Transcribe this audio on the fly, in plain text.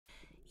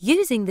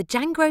Using the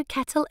Jangro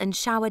Kettle and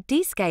Shower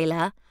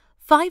Descaler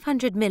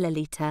 500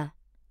 ml.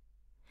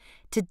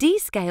 To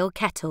descale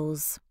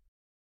kettles.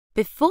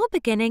 Before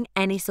beginning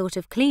any sort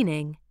of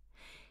cleaning,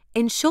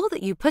 ensure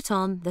that you put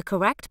on the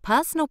correct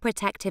personal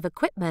protective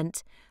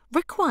equipment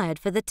required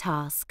for the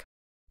task.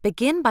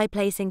 Begin by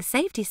placing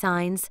safety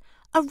signs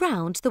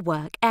around the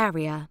work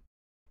area.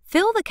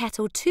 Fill the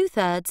kettle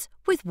 2/3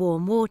 with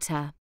warm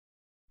water.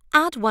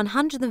 Add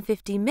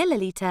 150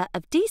 ml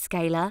of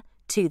descaler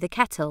to the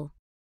kettle.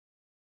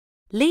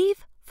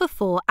 Leave for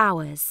 4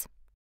 hours.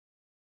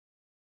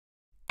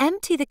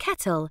 Empty the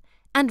kettle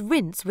and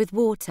rinse with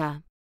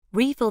water.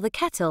 Refill the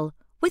kettle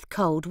with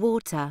cold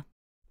water.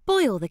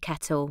 Boil the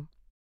kettle.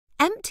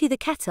 Empty the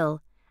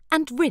kettle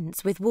and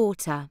rinse with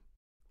water.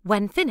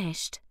 When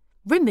finished,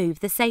 remove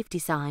the safety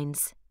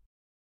signs.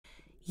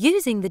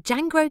 Using the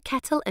Jangro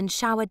Kettle and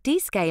Shower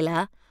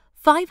Descaler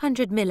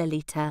 500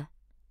 ml.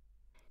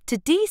 To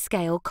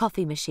descale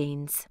coffee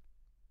machines.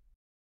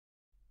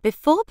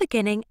 Before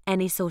beginning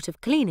any sort of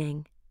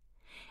cleaning,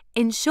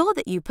 ensure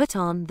that you put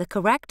on the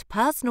correct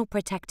personal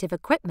protective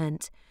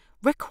equipment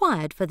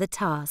required for the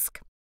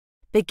task.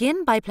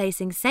 Begin by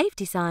placing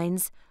safety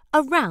signs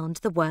around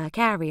the work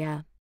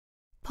area.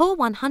 Pour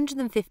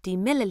 150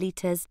 ml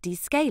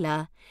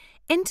descaler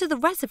into the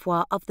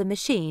reservoir of the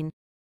machine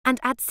and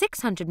add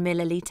 600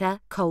 ml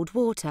cold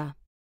water.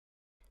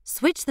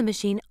 Switch the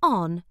machine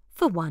on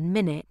for 1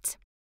 minute.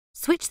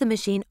 Switch the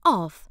machine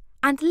off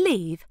and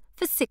leave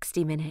for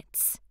 60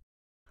 minutes.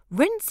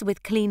 Rinse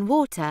with clean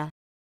water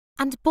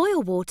and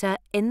boil water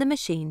in the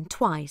machine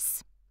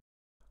twice.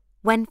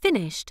 When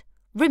finished,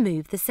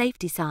 remove the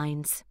safety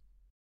signs.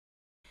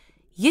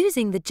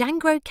 Using the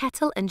Jangro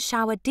Kettle and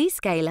Shower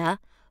Descaler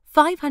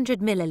 500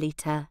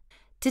 ml.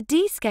 To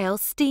descale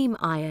steam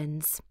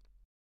irons.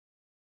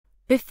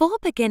 Before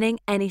beginning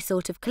any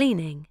sort of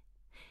cleaning,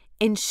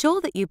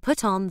 ensure that you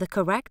put on the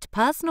correct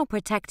personal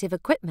protective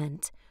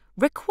equipment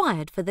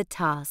required for the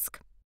task.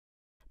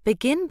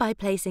 Begin by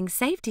placing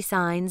safety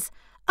signs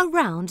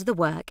around the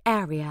work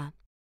area.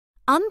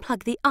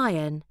 Unplug the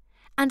iron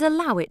and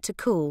allow it to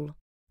cool.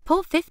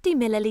 Pour 50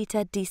 ml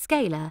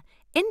descaler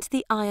into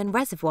the iron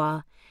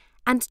reservoir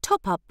and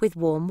top up with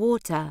warm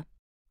water.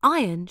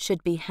 Iron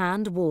should be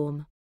hand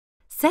warm.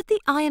 Set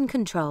the iron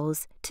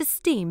controls to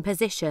steam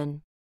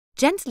position.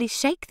 Gently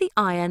shake the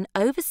iron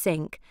over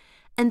sink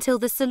until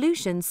the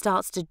solution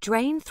starts to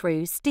drain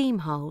through steam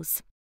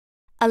holes.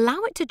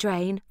 Allow it to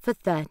drain for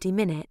 30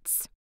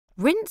 minutes.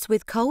 Rinse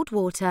with cold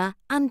water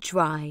and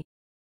dry.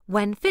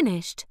 When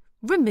finished,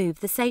 remove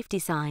the safety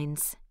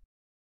signs.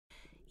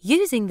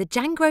 Using the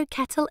Jangro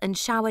Kettle and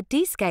Shower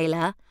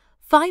Descaler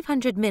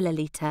 500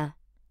 ml.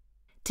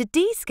 To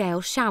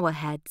descale shower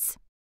heads.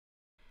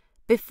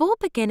 Before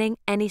beginning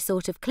any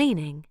sort of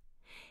cleaning,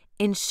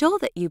 ensure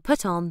that you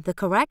put on the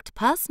correct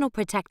personal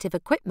protective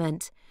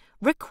equipment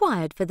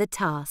required for the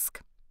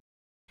task.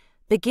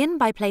 Begin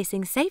by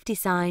placing safety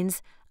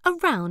signs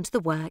around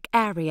the work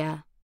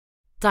area.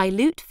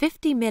 Dilute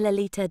 50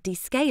 ml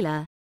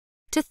descaler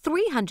to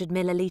 300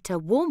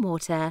 ml warm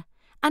water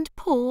and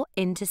pour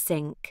into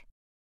sink.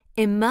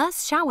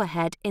 Immerse shower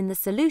head in the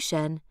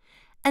solution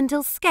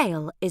until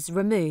scale is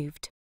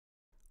removed.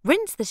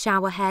 Rinse the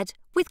shower head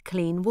with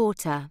clean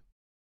water.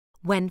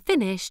 When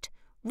finished,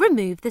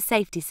 remove the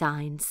safety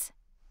signs.